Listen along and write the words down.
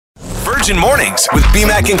Virgin Mornings with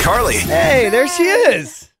BMAC and Carly. Hey, there she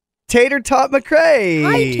is. Tater Tot McRae.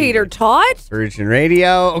 Hi, Tater Tot. Virgin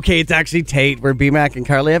Radio. Okay, it's actually Tate. We're BMAC and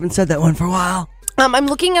Carly. I haven't said that one for a while. I'm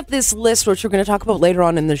looking at this list, which we're going to talk about later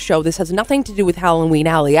on in the show. This has nothing to do with Halloween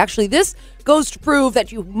Alley. Actually, this goes to prove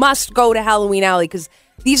that you must go to Halloween Alley because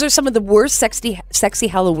these are some of the worst sexy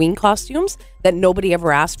Halloween costumes that nobody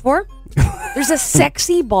ever asked for. There's a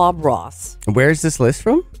sexy Bob Ross. Where's this list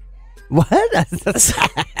from? What?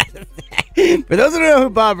 For those who don't know who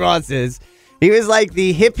Bob Ross is, he was like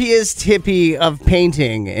the hippiest hippie of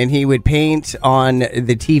painting, and he would paint on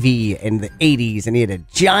the TV in the 80s, and he had a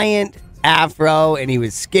giant afro, and he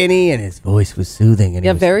was skinny, and his voice was soothing.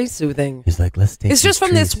 And very soothing. He's like, let's take It's just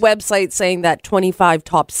from this website saying that 25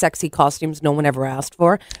 top sexy costumes no one ever asked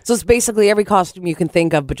for. So it's basically every costume you can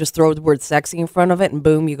think of, but just throw the word sexy in front of it, and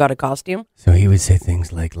boom, you got a costume. So he would say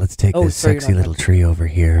things like, let's take this sexy little tree over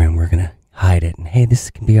here, and we're going to hide it. And hey,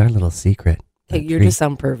 this can be our little secret. Hey, you just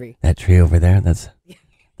sound pervy. That tree over there,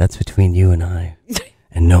 that's between you and I,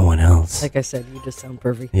 and no one else. Like I said, you just sound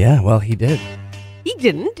pervy. Yeah, well, he did. He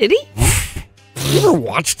didn't, did he? You ever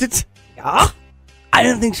watched it? Yeah. I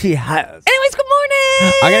don't think she has. Anyways, good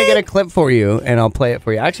morning. I'm going to get a clip for you, and I'll play it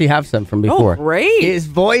for you. I actually have some from before. Oh, great. His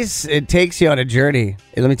voice, it takes you on a journey.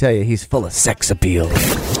 Let me tell you, he's full of sex appeal.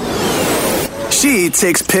 She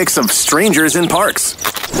takes pics of strangers in parks.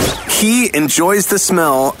 He enjoys the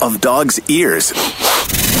smell of dogs' ears.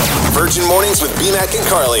 Virgin Mornings with BMAC and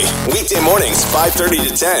Carly. Weekday mornings, 5:30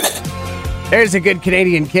 to 10. There's a good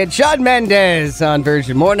Canadian kid, Shawn Mendes, on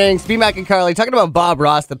Virgin Mornings. BMAC and Carly talking about Bob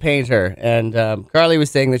Ross, the painter. And Carly was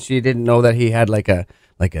saying that she didn't know that he had like a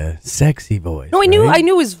sexy voice. No, I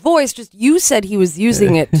knew his voice. Just you said he was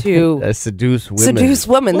using it to seduce women. Seduce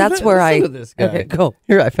women. That's where I. Listen to this guy. Okay, go.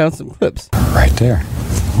 Here, I found some clips. Right there.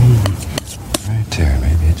 Right there.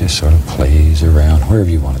 Maybe it just sort of plays around wherever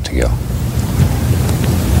you want it to go.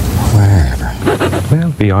 Wherever.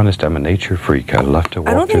 Well, be honest, I'm a nature freak. I love to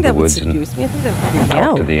I don't walk think through the that would woods and seduce me. I think that would freak me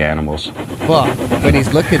talk to out. the animals. Well, but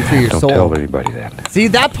he's looking through your Don't soul. tell anybody that. See,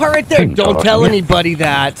 that part right there, I can don't talk tell to you. anybody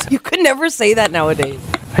that. You could never say that nowadays.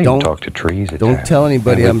 I Don't- can talk to trees. at don't times. tell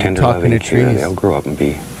anybody They I'm live tender talking loving to each other. trees. They'll grow up and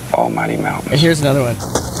be almighty mountains. And here's another one.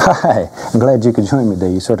 Hi. I'm glad you could join me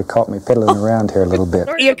today. You sort of caught me piddling around here a little bit.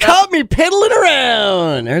 You caught me piddling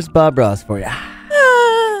around. There's Bob Ross for you.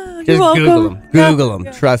 You're Just welcome. Google him. Google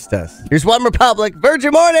him. Trust us. Here's One Republic,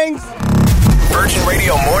 Virgin Mornings. Virgin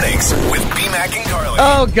Radio Mornings with BMAC and Carly.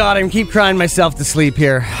 Oh, God, I keep crying myself to sleep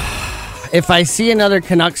here. If I see another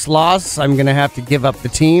Canucks loss, I'm going to have to give up the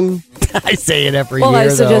team. I say it every Well, year, I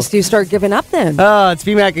suggest though. you start giving up then. It's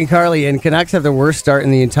BMAC and Carly, and Canucks have the worst start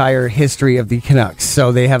in the entire history of the Canucks.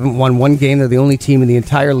 So they haven't won one game. They're the only team in the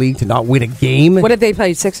entire league to not win a game. What did they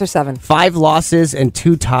play? 6 or 7? 5 losses and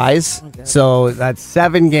 2 ties. Okay. So that's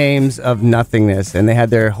 7 games of nothingness. And they had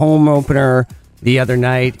their home opener the other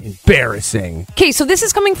night. Embarrassing. Okay, so this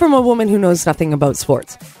is coming from a woman who knows nothing about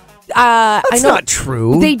sports. That's I know not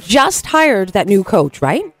true. They just hired that new coach,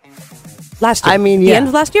 right? Last year. I mean, The yeah. end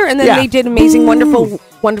of last year, and then Yeah. they did amazing,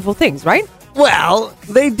 wonderful things, right? Well,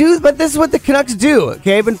 they do, but this is what the Canucks do,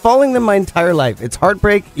 okay? I've been following them my entire life. It's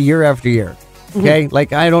heartbreak year after year, okay?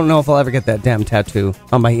 Like, I don't know if I'll ever get that damn tattoo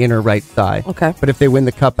on my inner right thigh. Okay. But if they win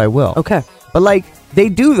the cup, I will. Okay. But, like, they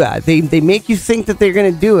do that. They make you think that they're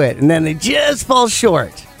going to do it, and then they just fall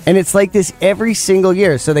short. And it's like this every single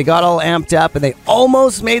year. So they got all amped up, and they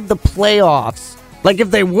almost made the playoffs. Like,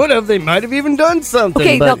 if they would have, they might have even done something.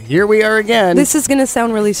 Okay, but now- here we are again. This is going to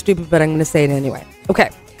sound really stupid, but I'm going to say it anyway. Okay.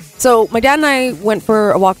 So my dad and I went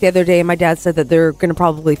for a walk the other day, and my dad said that they're going to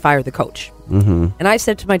probably fire the coach. Mm-hmm. And I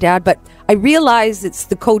said to my dad, but I realize it's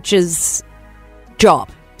the coach's job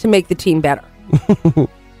to make the team better.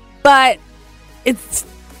 But it's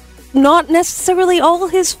not necessarily all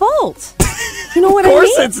his fault. You know what I mean? Of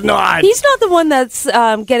course it's not. He's not the one that's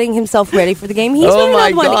getting himself ready for the game. He's Oh not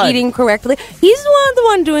my the one God. eating correctly. He's the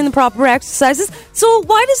one doing the proper exercises. So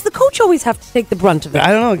why does the coach always have to take the brunt of it?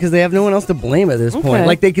 I don't know, because they have no one else to blame at this point. Okay.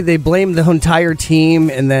 Like, they blame the entire team,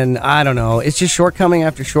 and then, I don't know, it's just shortcoming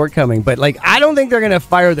after shortcoming. But, like, I don't think they're going to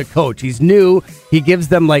fire the coach. He's new. He gives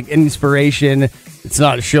them, like, inspiration. It's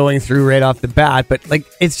not showing through right off the bat, but, like,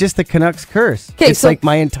 it's just the Canucks curse. Okay, It's so- like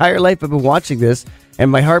my entire life I've been watching this, and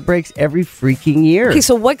my heart breaks every freaking year. Okay,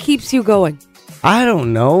 so what keeps you going? I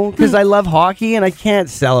don't know, because I love hockey, and I can't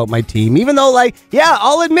sell out my team. Even though, like, yeah,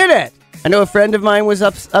 I'll admit it. I know a friend of mine was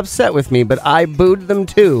upset with me, but I booed them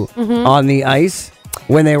too on the ice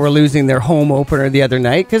when they were losing their home opener the other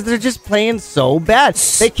night because they're just playing so bad.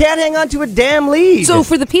 They can't hang on to a damn lead. So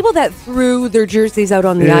for the people that threw their jerseys out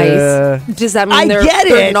on the ice, does that mean I they're get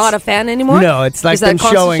it. not a fan anymore? No, it's like does them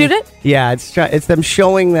that showing. constitute it? Yeah, it's them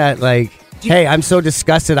showing that like, hey, I'm so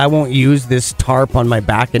disgusted. I won't use this tarp on my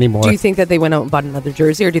back anymore. Do you think that they went out and bought another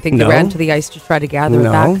jersey, or do you think No. they ran to the ice to try to gather it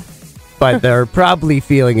back? But they're probably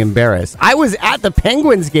feeling embarrassed. I was at the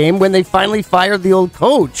Penguins game when they finally fired the old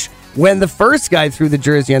coach, when the first guy threw the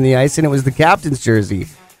jersey on the ice, and it was the captain's jersey.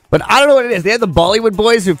 But I don't know what it is. They had the Bollywood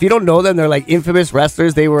Boys. If you don't know them, they're like infamous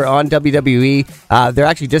wrestlers. They were on WWE. They're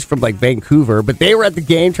actually just from like Vancouver, but they were at the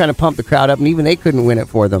game trying to pump the crowd up, and even they couldn't win it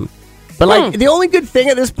for them. But like the only good thing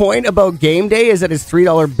at this point about game day is that it's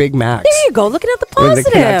 $3 Big Macs. There you go, looking at the When the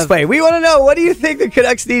Canucks positive. play. We want to know, what do you think the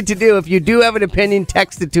Canucks need to do? If you do have an opinion,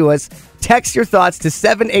 text it to us. Text your thoughts to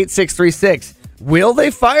 78636. Will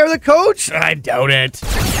they fire the coach? I doubt it.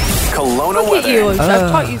 Kelowna Look at weather. you.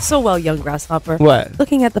 I've taught you so well, young grasshopper. What?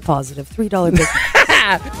 Looking at the positive. $3 Big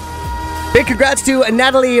Big congrats to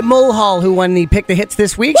Natalie Mulhall, who won the Pick the Hits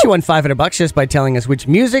this week. She won $500 just by telling us which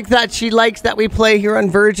music that she likes that we play here on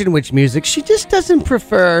Virgin, which music she just doesn't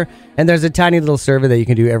prefer. And there's a tiny little survey that you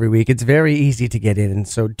can do every week. It's very easy to get in, and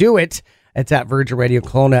so do it. It's at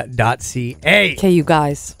virginradiokelowna.ca. Okay, you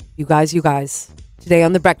guys. Today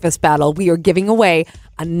on the Breakfast Battle, we are giving away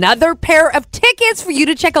another pair of tickets for you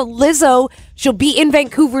to check out Lizzo. She'll be in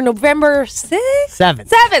Vancouver November 6th?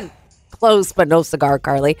 7th. Close, but no cigar,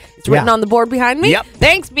 Carly. It's written on the board behind me. Yep.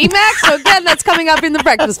 Thanks, B-Max. So again, that's coming up in the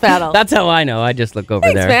Breakfast Battle. That's how I know. I just look over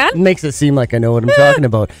Thanks, there. man. It makes it seem like I know what I'm talking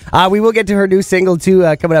about. We will get to her new single, too,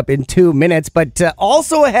 coming up in 2 minutes. But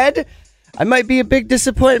also ahead, I might be a big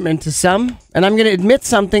disappointment to some, and I'm going to admit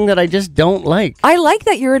something that I just don't like. I like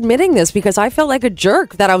that you're admitting this because I felt like a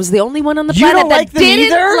jerk that I was the only one on the You planet don't like that them didn't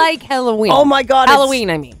either? like Halloween. Oh, my God. Halloween,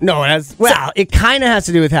 I mean. No, it kind of has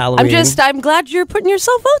to do with Halloween. I'm glad you're putting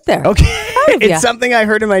yourself out there. Okay. Proud of ya. It's something I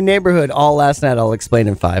heard in my neighborhood all last night. I'll explain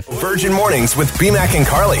in 5. Virgin Mornings with BMAC and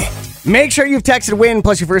Carly. Make sure you've texted WIN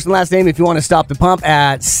plus your first and last name if you want to stop the pump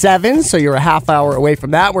at 7, so you're a half hour away from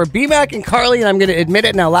that. We're BMAC and Carly, and I'm going to admit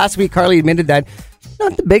it. Now, last week, Carly admitted that she's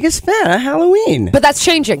not the biggest fan of Halloween. But that's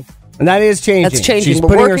changing. And that is changing. That's changing. She's We're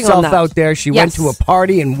putting working on herself that. out there. She went to a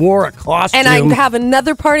party and wore a costume. And I have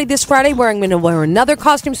another party this Friday where I'm going to wear another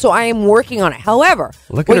costume, so I am working on it. However,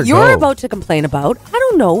 Look at her what you're go. about to complain about, I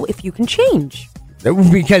don't know if you can change.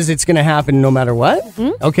 Because it's going to happen no matter what?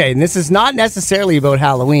 Mm-hmm. Okay, and this is not necessarily about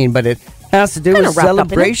Halloween, but it has to do Kinda with wrapped up in it.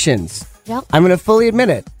 celebrations. Yep. I'm going to fully admit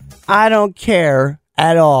it. I don't care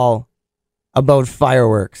at all about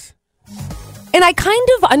fireworks. And I kind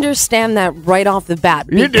of understand that right off the bat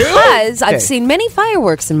You do? because Okay. I've seen many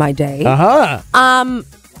fireworks in my day. Uh-huh.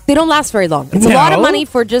 They don't last very long. It's a lot of No. money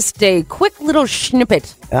for just a quick little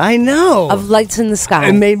snippet I know. of lights in the sky.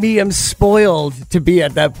 And maybe I'm spoiled to be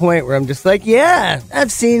at that point where I'm just like, yeah,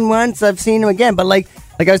 I've seen once, I've seen them again. But like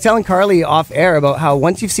I was telling Carly off air about how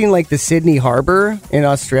once you've seen like the Sydney Harbor in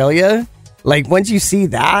Australia, like once you see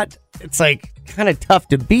that, it's like kind of tough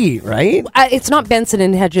to beat, right? It's not Benson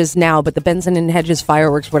and Hedges now, but the Benson and Hedges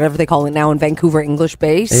fireworks, whatever they call it now in Vancouver English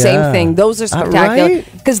Bay, same thing. Those are spectacular right?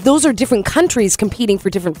 because those are different countries competing for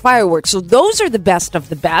different fireworks. So those are the best of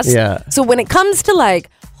the best. Yeah. So when it comes to like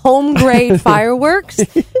home grade fireworks,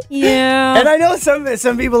 yeah. And I know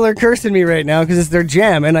some people are cursing me right now because it's their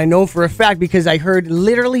jam, and I know for a fact because I heard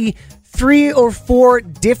literally 3 or 4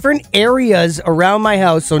 different areas around my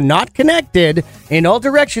house, so not connected in all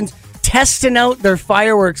directions, testing out their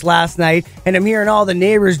fireworks last night, and I'm hearing all the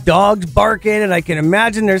neighbors' dogs barking, and I can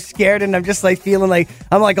imagine they're scared, and I'm just like feeling like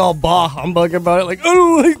I'm like all bah humbug about it, like I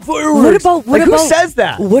don't like fireworks. Who says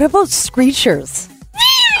that? What about screechers?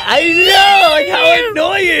 I know, like how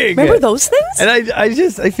annoying. Remember those things? And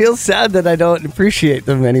I feel sad that I don't appreciate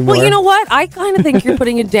them anymore. Well, you know what? I kind of think you're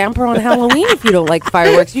putting a damper on Halloween if you don't like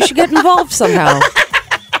fireworks. You should get involved somehow.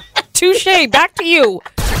 Touche. Back to you.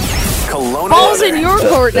 Kelowna Ball's weather. in your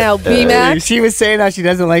court now, B-Max. She was saying how she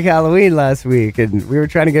doesn't like Halloween last week, and we were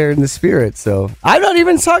trying to get her in the spirit. So I'm not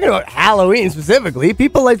even talking about Halloween specifically.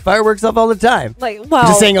 People light fireworks up all the time. Like, well,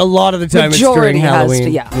 Just saying a lot of the time it's during majority has Halloween. to,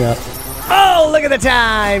 yeah. Oh, look at the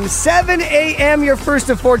time. 7 a.m. Your first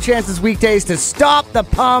of 4 chances weekdays to stop the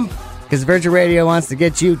pump because Virgin Radio wants to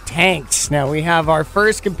get you tanked. Now, we have our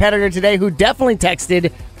first competitor today who definitely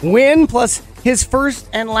texted WIN plus his first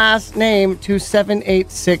and last name to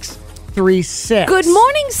 78636. Good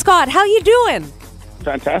morning, Scott. How you doing?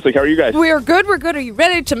 Fantastic. How are you guys? We're good. We're good. Are you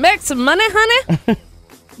ready to make some money, honey?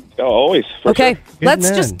 Oh, always. For Okay, sure. let's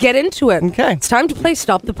man. just get into it. Okay. It's time to play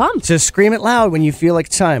Stop the Pump. Just scream it loud when you feel like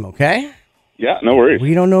time, okay? Yeah, no worries.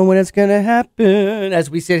 We don't know when it's going to happen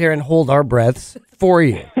as we sit here and hold our breaths. for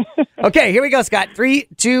you. Okay, here we go, Scott. 3,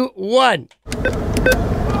 2, 1.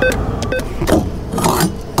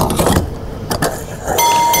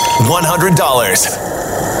 $100.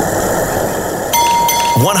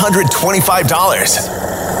 $125.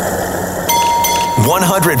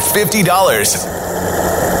 $150.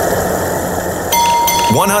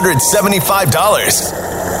 $175.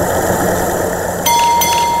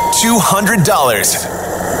 $200.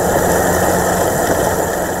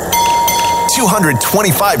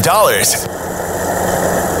 $225.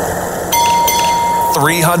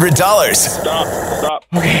 $300. Stop.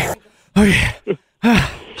 Okay.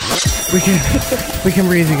 We can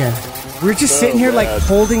breathe again. We're just sitting here like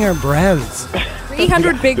holding our breaths.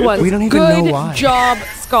 300 big ones. We don't even Good know why. job,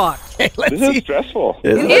 Scott. Okay, let's This is see. stressful.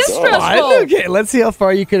 It is stressful. Okay, let's see how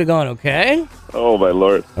far you could have gone, okay? Oh, my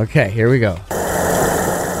Lord. Okay, here we go.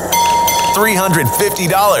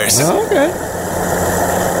 $350. Okay.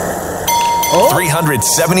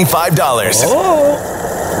 $375.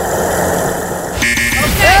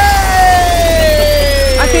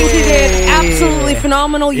 I think you did absolutely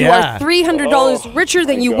phenomenal. You Yeah. are $300 richer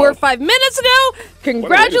than you were 5 minutes ago.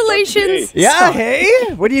 Congratulations. Yeah, hey,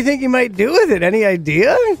 what do you think you might do with it? Any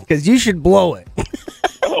idea? Because you should blow it.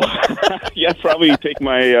 Yeah, probably take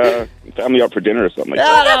my family out for dinner or something like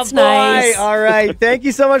that. That's nice. All right. Thank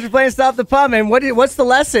you so much for playing Stop the Pub. And what's the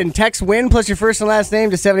lesson? Text WIN plus your first and last name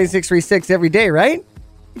to 78636 every day, right?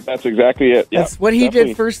 That's exactly it. That's what he definitely.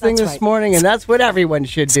 did first thing That's this right. morning, and that's what everyone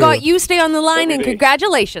should do. Scott, you stay on the line and Every day.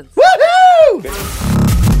 congratulations. Woohoo!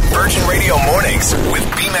 Virgin Radio Mornings with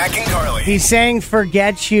BMAC and Carly. He's saying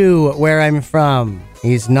forget you where I'm from.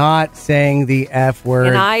 He's not saying the F word.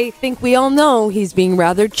 And I think we all know he's being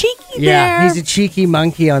rather cheeky Yeah, there. he's a cheeky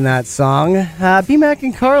monkey on that song. B-Mac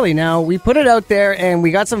and Carly. Now, we put it out there, and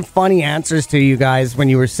we got some funny answers to you guys when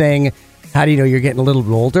you were saying, how do you know you're getting a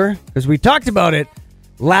little older? Because we talked about it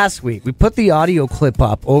last week. We put the audio clip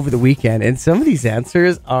up over the weekend, and some of these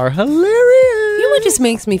answers are hilarious. You know what just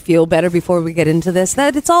makes me feel better before we get into this?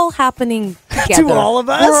 That it's all happening together. To all of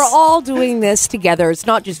us? We're all doing this together. It's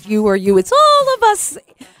not just you or you. It's all of us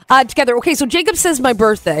together. Okay, so Jacob says my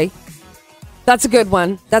birthday. That's a good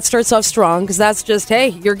one. That starts off strong because that's just, hey,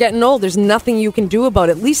 you're getting old. There's nothing you can do about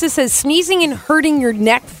it. Lisa says sneezing and hurting your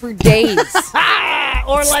neck for days.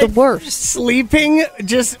 Or It's like the worst. sleeping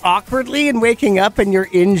just awkwardly and waking up and you're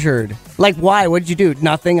injured. Like, why? What'd you do?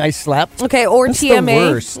 Nothing. I slept. Okay, or That's the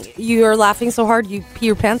TMA. worst. You're laughing so hard you pee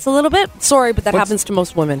your pants a little bit. Sorry, but that happens to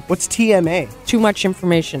most women. What's TMA? Too much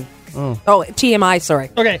information. Oh, TMI, sorry.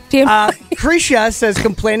 Okay. TMI. Krisha says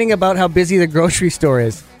complaining about how busy the grocery store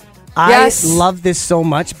is. Yes. I love this so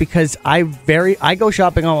much because I go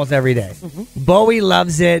shopping almost every day. Bowie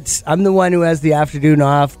loves it. I'm the one who has the afternoon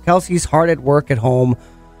off. Kelsey's hard at work at home.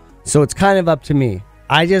 So it's kind of up to me.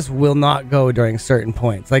 I just will not go during certain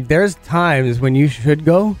points. Like there's times when you should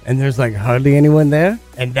go and there's like hardly anyone there.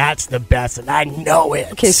 And that's the best. And I know it.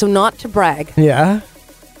 Okay, so not to brag, Yeah.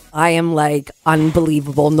 I am like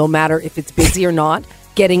unbelievable, no matter if it's busy or not,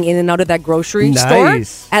 getting in and out of that grocery Nice.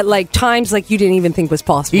 store at like times like you didn't even think was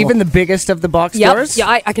possible. Even the biggest of the box Yep. stores?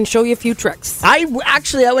 Yeah, I can show you a few tricks. I went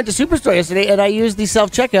to Superstore yesterday and I used the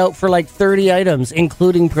self-checkout for like 30 items,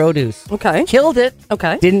 including produce. Okay. Killed it.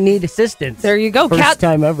 Okay. Didn't need assistance. There you go. First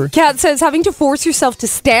time ever. Kat says having to force yourself to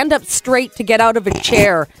stand up straight to get out of a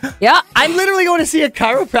chair. Yeah. I'm literally going to see a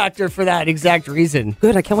chiropractor for that exact reason.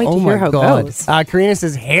 Good. I can't wait to hear how it goes. Karina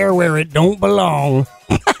says hair where it don't belong.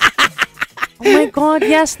 Oh my God,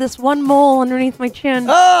 yes, this one mole underneath my chin.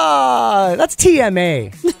 Oh, that's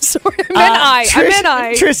TMA. Sorry, I meant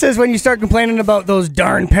I. Trish says when you start complaining about those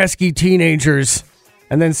darn pesky teenagers.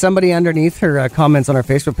 And then somebody underneath her comments on our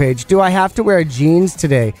Facebook page, do I have to wear jeans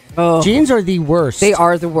today? Oh. Jeans are the worst. They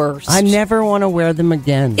are the worst. I never want to wear them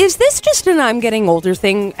again. Is this just an I'm getting older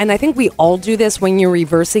thing? And I think we all do this when you're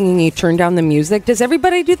reversing and you turn down the music. Does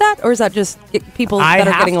everybody do that? Or is that just people that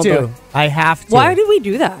are getting older? I have to. Why do we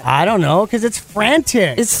do that? I don't know, because it's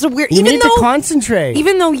frantic. It's so weird. You need to concentrate.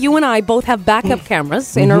 Even though you and I both have backup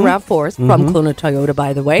cameras in our RAV4s, from Kelowna Toyota,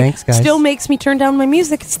 by the way. Thanks, guys. Still makes me turn down my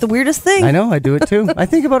music. It's the weirdest thing. I know, I do it too. I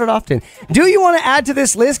think about it often. Do you want to add to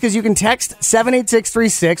this list? Because you can text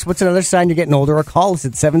 78636. What's another sign you're getting older? Or call us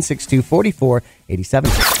at 762-4487.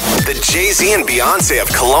 The Jay-Z and Beyonce of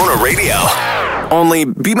Kelowna Radio. Only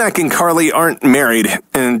BMAC and Carly aren't married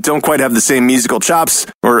and don't quite have the same musical chops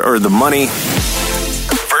or the money.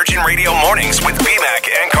 Virgin Radio Mornings with BMAC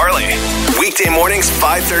and Carly. Weekday mornings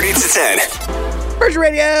 5:30 to 10. Virgin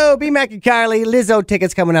Radio, B-Mac and Carly. Lizzo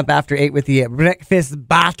tickets coming up after 8 with the breakfast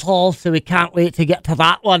battle. So we can't wait to get to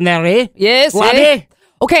that one there, eh? Yes. Laddie?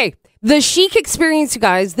 Okay. The Chic Experience, you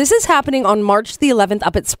guys. This is happening on March the 11th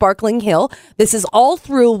up at Sparkling Hill. This is all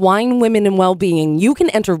through Wine, Women, and Wellbeing. You can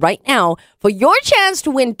enter right now for your chance to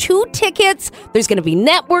win 2 tickets. There's going to be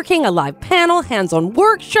networking, a live panel, hands-on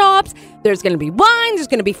workshops. There's going to be wine. There's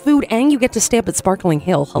going to be food, and you get to stay up at Sparkling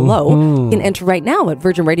Hill. Hello. You can enter right now at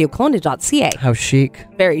virginradiokelowna.ca. How chic.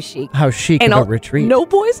 Very chic. How chic And of a retreat. No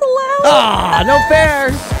boys allowed. Ah, no fair.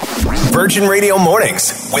 Virgin Radio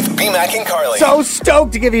Mornings with BMAC and Carly. So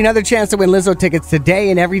stoked to give you another chance to win Lizzo tickets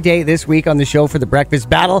today and every day this week on the show for the Breakfast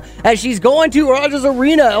Battle as she's going to Rogers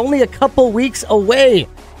Arena only a couple weeks away.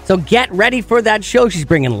 So get ready for that show. She's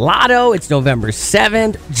bringing Lotto. It's November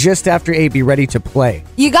 7th, just after 8. Be ready to play.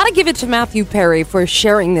 You got to give it to Matthew Perry for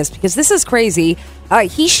sharing this because this is crazy.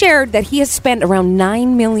 He shared that he has spent around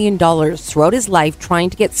 $9 million throughout his life trying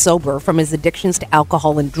to get sober from his addictions to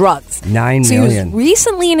alcohol and drugs. $9 So million. he was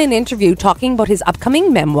recently in an interview talking about his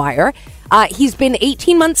upcoming memoir. He's been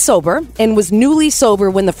 18 months sober and was newly sober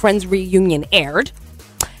when the Friends reunion aired.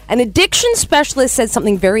 An addiction specialist said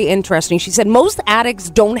something very interesting. She said most addicts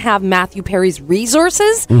don't have Matthew Perry's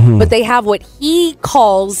resources, but they have what he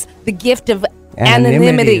calls the gift of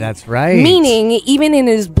anonymity. That's right. Meaning, even in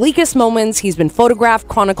his bleakest moments, he's been photographed,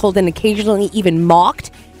 chronicled, and occasionally even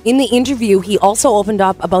mocked. In the interview, he also opened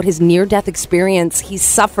up about his near-death experience he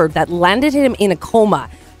suffered that landed him in a coma.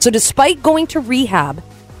 So despite going to rehab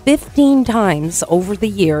 15 times over the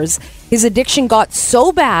years, his addiction got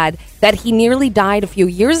so bad that he nearly died a few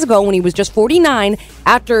years ago when he was just 49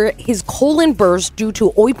 after his colon burst due to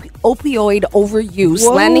opioid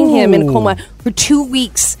overuse, landing him in a coma for 2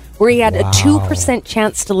 weeks where he had a 2%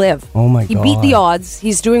 chance to live. Oh my He God. beat the odds.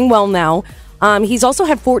 He's doing well now. He's also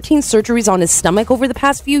had 14 surgeries on his stomach over the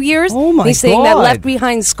past few years. Oh my He's saying that God. left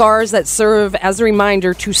behind scars that serve as a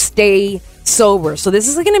reminder to stay sober. So this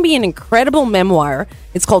is going to be an incredible memoir.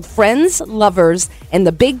 It's called Friends, Lovers, and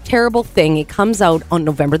the Big Terrible Thing. It comes out on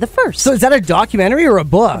November the 1st. So is that a documentary or a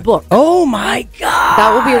book? A book. Oh my God.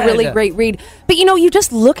 That would be a really great read. But, you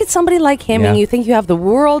just look at somebody like him and you think you have the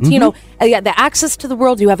world, you have the access to the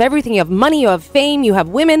world, you have everything, you have money, you have fame, you have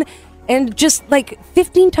women. And just like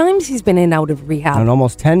 15 times he's been in and out of rehab. And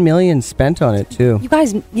almost $10 million spent on it too. You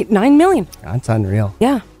guys, $9 million. That's unreal.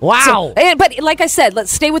 Yeah. Wow. But like I said,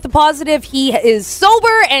 let's stay with the positive. He is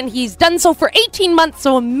sober and he's done so for 18 months.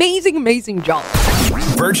 So amazing, amazing job.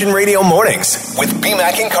 Virgin Radio Mornings with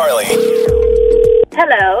BMAC and Carly.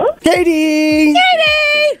 Hello. Katie!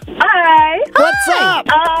 Hi. What's up?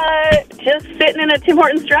 Just sitting in a Tim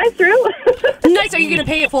Hortons drive-thru. Nice. Are you going to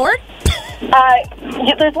pay it forward?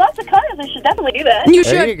 Yeah, there's lots of cars. I should definitely do that. You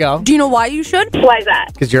There should. you go. Do you know why you should? Why is that?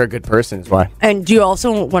 Because you're a good person is why. And do you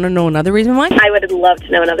also want to know another reason why? I would love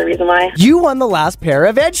to know another reason why. You won the last pair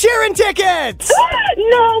of Ed Sheeran tickets!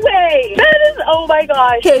 No way. That is, oh my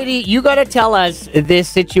gosh. Katie, you got to tell us this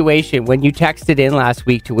situation when you texted in last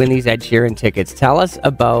week to win these Ed Sheeran tickets. Tell us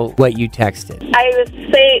about what you texted. I was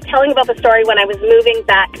telling about the story when I was moving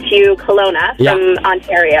back to Kelowna from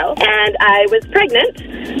Ontario, and I was pregnant.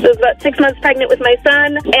 I was about 6 months pregnant with my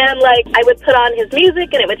son, and I would put on his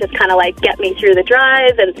music, and it would just kind of get me through the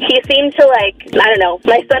drive. And he seemed to I don't know.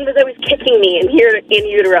 My son was always kicking me in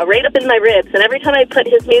utero, right up in my ribs, and every time I put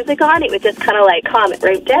his music on, it would just kind of calm it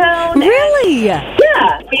right down. Really? Yeah,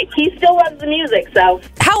 he still loves the music. So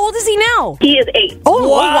How old is he now? he is 8. Oh,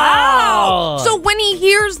 Wow. So when he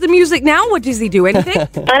hears the music now, what does he do? Anything? I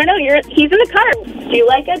don't know. He's in the car. Do you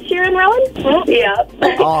like Ed Sheeran, Rowan? Yeah.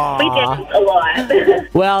 We dance a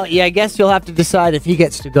lot. Well, yeah, I guess you'll have to decide if he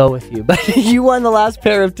gets to go with you. But you won the last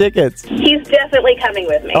pair of tickets. He's definitely coming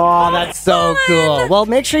with me. Oh, that's so cool. Well,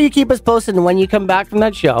 make sure you keep us posted when you come back from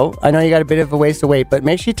that show. I know you got a bit of a ways to wait, but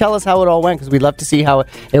make sure you tell us how it all went because we'd love to see how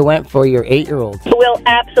it went for your 8-year-old. We'll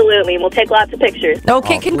absolutely. We'll take lots of pictures.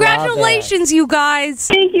 Okay, Oh, congratulations, you guys.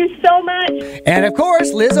 Thank you so much. And of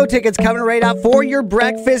course, Lizzo tickets coming right up for your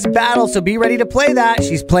breakfast battle, so be ready to play that.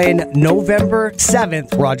 She's playing November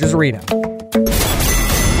 7th, Rogers Arena.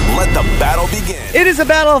 Let the battle begin. It is a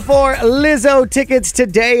battle for Lizzo tickets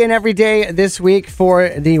today and every day this week for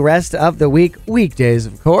the rest of the week. Weekdays,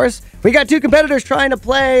 of course. We got 2 competitors trying to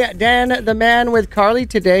play. Dan, the man with Carly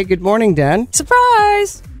today. Good morning, Dan.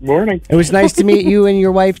 Surprise. Morning. It was nice to meet you and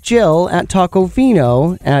your wife, Jill, at Taco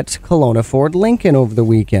Vino at Kelowna Ford Lincoln over the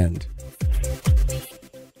weekend.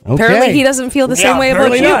 Okay. Apparently he doesn't feel the same way about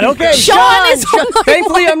apparently you. not. Okay, Sean is on the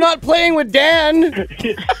Thankfully, I'm not playing with Dan.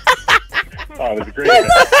 Oh, that's great.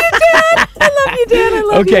 I love you, Dan. I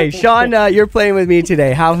love Okay, Sean, you're playing with me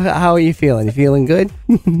today. How are you feeling? You feeling good?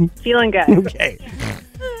 Feeling good. Okay.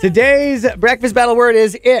 Today's breakfast battle word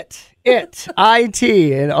is it. It.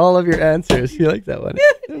 I-T in all of your answers. You like that one?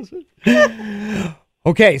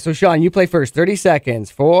 Okay, so Sean, you play first. 30 seconds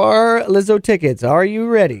for Lizzo tickets. Are you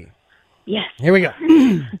ready? Yes. Here we go.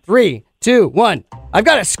 3, 2, 1. I've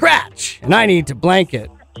got a scratch, and I need to blanket.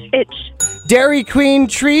 Itch. Dairy Queen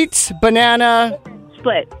treat, banana.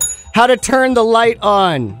 Split. How to turn the light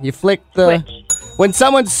on. You flick the... Switch. When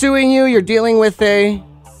someone's suing you, you're dealing with a...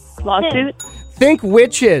 Lawsuit. Think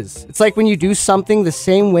witches. It's like when you do something the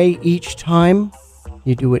same way each time.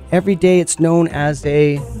 You do it every day. It's known as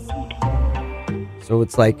a... So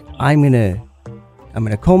it's like, I'm gonna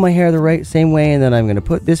comb my hair the same way, and then I'm gonna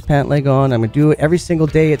put this pant leg on. I'm gonna do it every single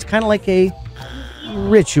day. It's kind of like a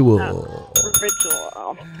ritual.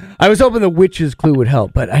 Ritual. I was hoping the witch's clue would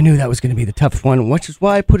help, but I knew that was gonna be the toughest one, which is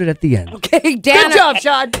why I put it at the end. Okay, Dan. Good job,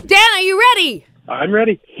 Sean. Dan, are you ready? I'm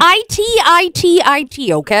ready.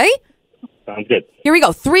 I-T, okay? Sounds good. Here we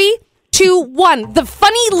go. 3, 2, 1. The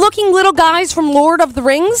funny-looking little guys from Lord of the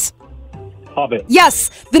Rings? Hobbit. Yes.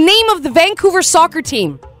 The name of the Vancouver soccer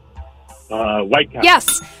team? Whitecap.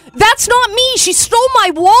 Yes. That's not me. She stole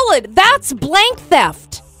my wallet. That's blank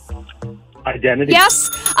theft. Identity. Yes.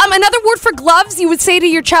 Another word for gloves, you would say to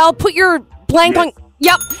your child, put your blank on...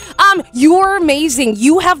 Yep. You're amazing.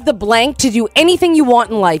 You have the blank to do anything you want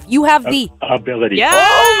in life. You have the... Ability. Yeah.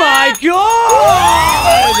 Oh, my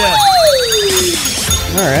God!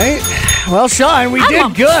 All right. Well, Sean, we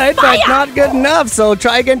did good, but not good enough. So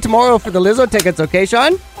try again tomorrow for the Lizzo tickets, okay,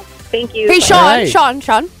 Sean? Thank you. Hey, Sean, right.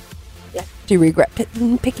 Sean. Yes. Do you regret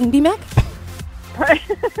picking BMAC?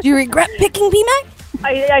 Do you regret picking BMAC?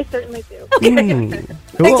 I certainly do.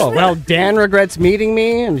 Cool. Well, Dan regrets meeting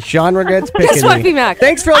me, and Sean regrets picking Guess what, me. BMAC?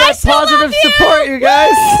 Thanks for all that still positive love you. support, you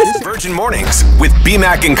guys. Virgin Mornings with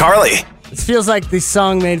BMAC and Carly. This feels like the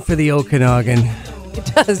song made for the Okanagan.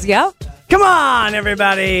 It does, yeah. Come on,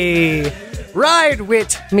 everybody. Ride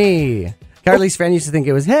with me. Carly's friend used to think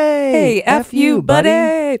it was, hey, F you, buddy.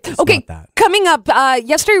 It's Okay, not that. coming up,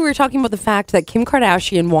 yesterday we were talking about the fact that Kim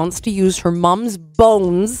Kardashian wants to use her mom's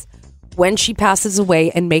bones when she passes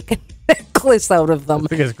away and make a necklace out of them. I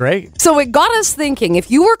think it's great. So it got us thinking, if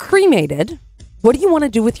you were cremated, what do you want to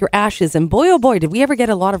do with your ashes? And boy, oh boy, did we ever get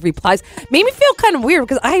a lot of replies. Made me feel kind of weird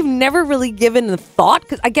because I've never really given a thought.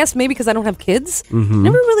 Cause I guess maybe because I don't have kids.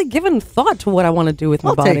 Never really given thought to what I want to do with my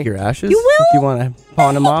I'll body. take your ashes. You will? If you want to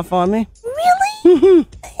pawn them off on me. Really?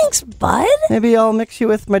 Thanks, bud. Maybe I'll mix you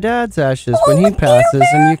with my dad's ashes Oh, when he with Gare passes,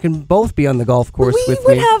 Bear? and you can both be on the golf course We with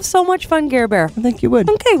would me. have so much fun, Gare Bear. I think you would.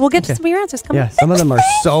 Okay, we'll get to some of your answers. Come Yeah, on. some of them are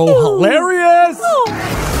so hilarious.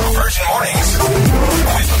 Virgin Mornings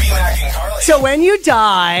with BMAC and Carly. So when you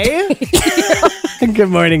die... Good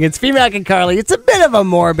morning, it's BMAC and Carly. It's a bit of a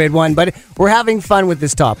morbid one, but we're having fun with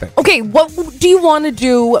this topic. Okay, what do you want to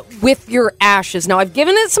do with your ashes? Now, I've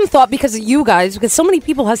given it some thought because of you guys, because so many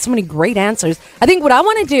people have so many great answers. I think what I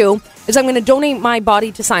want to do is I'm going to donate my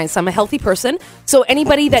body to science. I'm a healthy person, so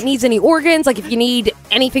anybody that needs any organs, like if you need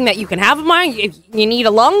anything that you can have of mine, if you need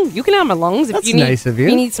a lung, you can have my lungs. If That's you need, nice of you.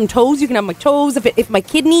 If you need some toes, you can have my toes. If my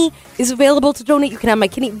kidney is available to donate, you can have my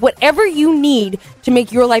kidney. Whatever you need to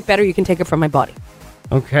make your life better, you can take it from my body.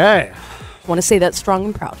 Okay. I want to say that strong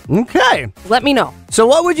and proud. Okay. Let me know. So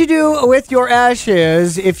what would you do with your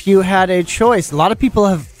ashes if you had a choice? A lot of people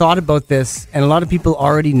have thought about this, and a lot of people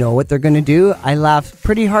already know what they're going to do. I laughed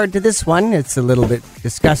pretty hard to this one. It's a little bit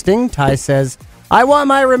disgusting. Ty says, I want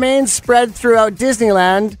my remains spread throughout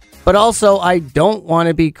Disneyland, but also I don't want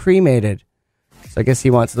to be cremated. So I guess he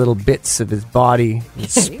wants little bits of his body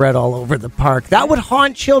spread all over the park. That would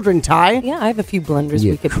haunt children, Ty. Yeah, I have a few blenders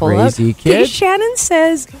You we could pull out. crazy kid. Okay, Shannon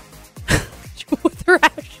says with her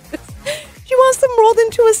ashes, she wants them rolled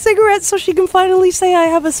into a cigarette so she can finally say, I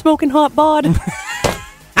have a smoking hot bod.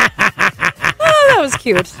 That was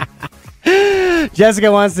cute.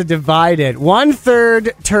 Jessica wants to divide it.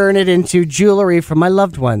 1/3 turn it into jewelry for my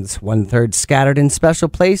loved ones. 1/3 scattered in special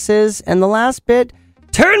places. And the last bit,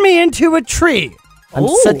 turn me into a tree. I'm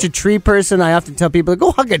Ooh. such a tree person. I often tell people,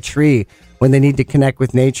 go hug a tree when they need to connect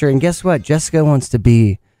with nature. And guess what? Jessica wants to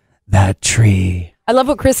be that tree. I love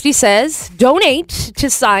what Christy says. Donate to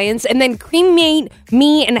science and then cremate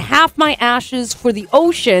me and half my ashes for the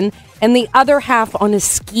ocean and the other half on a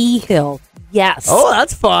ski hill. Yes. Oh,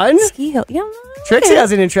 that's fun. Ski hill. Yeah. Trixie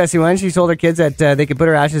has an interesting one. She told her kids that they could put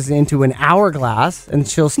her ashes into an hourglass and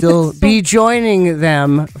she'll still be joining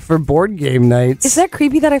them for board game nights. Is that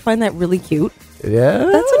creepy that I find that really cute? Yeah.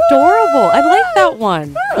 That's adorable. I like that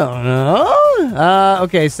one. I don't know.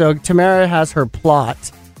 Okay, so Tamara has her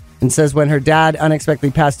plot and says when her dad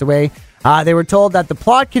unexpectedly passed away, They were told that the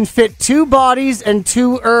plot can fit 2 bodies and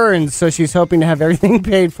 2 urns, so she's hoping to have everything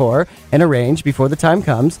paid for and arranged before the time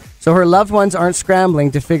comes, so her loved ones aren't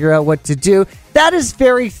scrambling to figure out what to do. That is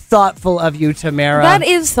very thoughtful of you, Tamara. That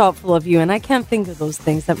is thoughtful of you, and I can't think of those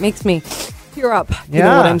things. That makes me tear up. You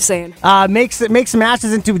know what I'm saying? Make some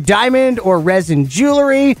ashes into diamond or resin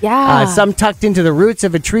jewelry. Yeah. Some tucked into the roots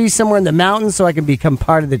of a tree somewhere in the mountains so I can become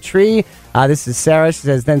part of the tree. This is Sarah. She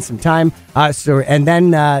says, then some time. And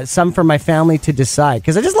then some for my family to decide.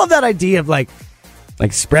 Because I just love that idea of like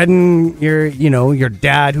spreading your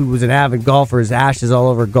dad, who was an avid golfer, his ashes all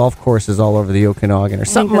over golf courses all over the Okanagan or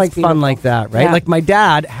something like beautiful. fun like that, right? Yeah. Like my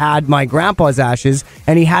dad had my grandpa's ashes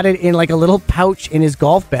and he had it in like a little pouch in his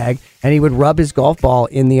golf bag and he would rub his golf ball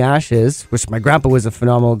in the ashes, which my grandpa was a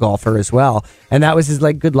phenomenal golfer as well. And that was his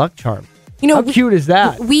like good luck charm. How cute is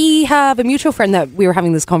that? We have a mutual friend that we were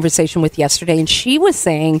having this conversation with yesterday, and she was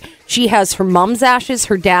saying she has her mom's ashes,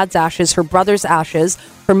 her dad's ashes, her brother's ashes,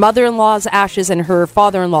 her mother-in-law's ashes, and her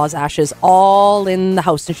father-in-law's ashes all in the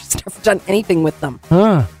house, and she's never done anything with them.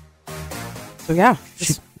 Huh. So, yeah.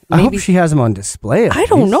 I hope she has them on display. I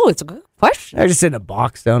don't know. It's a good question. They're just in a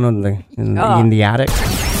box down in the attic.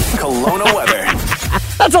 Kelowna weather.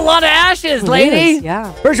 That's a lot of ashes, lady.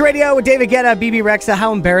 Yeah. Virgin Radio with David Guetta, BB Rexa.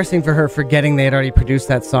 How embarrassing for her forgetting they had already produced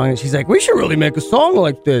that song. And she's like, we should really make a song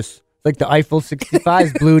like this. Like the Eiffel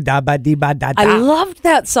 65's Blue Da Ba Dee Ba Da Da. I loved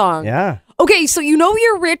that song. Yeah. Okay, so you know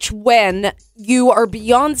you're rich when you are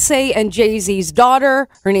Beyonce and Jay-Z's daughter.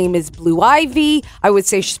 Her name is Blue Ivy. I would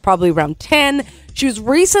say she's probably around 10. She was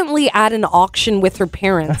recently at an auction with her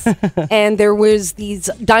parents, and there was these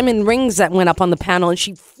diamond rings that went up on the panel, and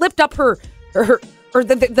she flipped up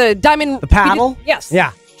the diamond... The paddle? Yes.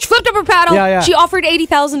 Yeah. She flipped up her paddle. Yeah. She offered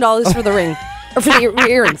 $80,000 for the ring, or for the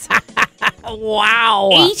earrings. Wow.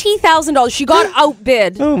 $80,000. She got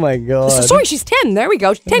outbid. Oh, my God. Sorry, she's 10. There we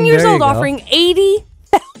go. 10 years There you old, go. offering $80,000.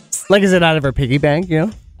 Like, is it out of her piggy bank, you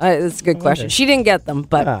know? That's a good question. She didn't get them,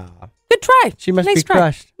 but Ah. good try. She must nice be try.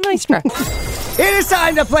 crushed. Nice try. It is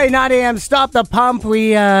time to play 9 a.m. Stop the Pump.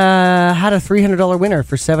 We had a $300 winner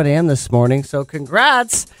for 7 a.m. this morning, so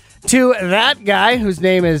congrats to that guy whose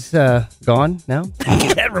name is gone now. I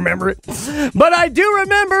can't remember it. But I do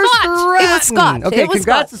remember Scott. Stratton. It was Scott. Okay, It was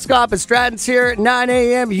congrats Scott. to Scott. But Stratton's here at 9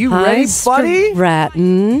 a.m. You ready, buddy?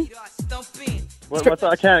 Stratton. What's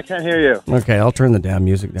up? I can't hear you. Okay, I'll turn the damn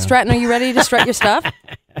music down. Stratton, are you ready to strut your stuff?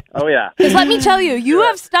 Oh, yeah. Because let me tell you, you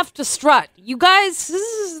have stuff to strut. You guys, this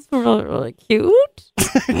is really, really cute.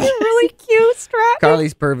 Really cute, Stratton.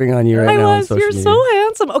 Carly's perving on you right now on social You're media. so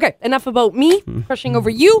handsome. Okay, enough about me crushing over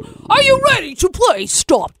you. Are you ready to play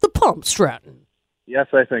Stop the Pump, Stratton? Yes,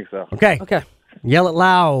 I think so. Okay. Okay, Yell it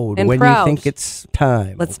loud And when proud. you think it's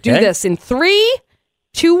time. let's do okay? this in 3,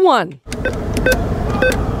 2, 1.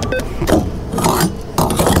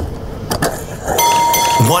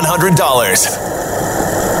 $100.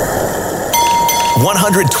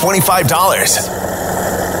 $125.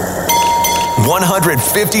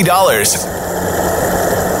 $150.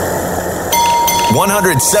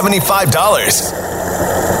 $175.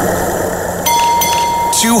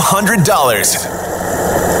 $200.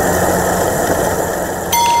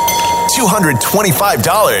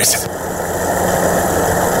 $225.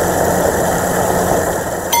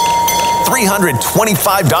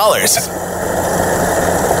 $325.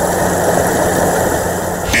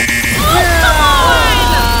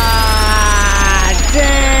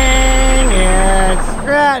 Dang it.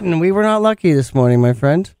 Stratton, we were not lucky this morning, my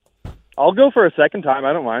friend. I'll go for a second time.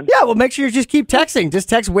 I don't mind. Yeah, well, make sure you just keep texting. Just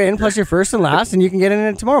text win plus your first and last, and you can get in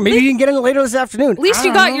it tomorrow. Maybe you can get in it later this afternoon. At least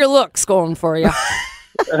you got your looks going for you.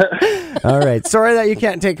 All right. Sorry that you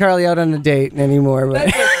can't take Carly out on a date anymore.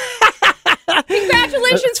 But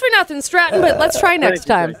Congratulations for nothing, Stratton, but let's try next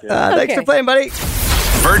time. Thank you. thanks for playing, buddy.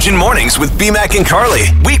 Virgin Mornings with BMAC and Carly.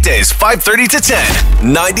 Weekdays 5:30 to 10.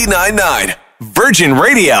 99.9 Virgin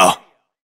Radio.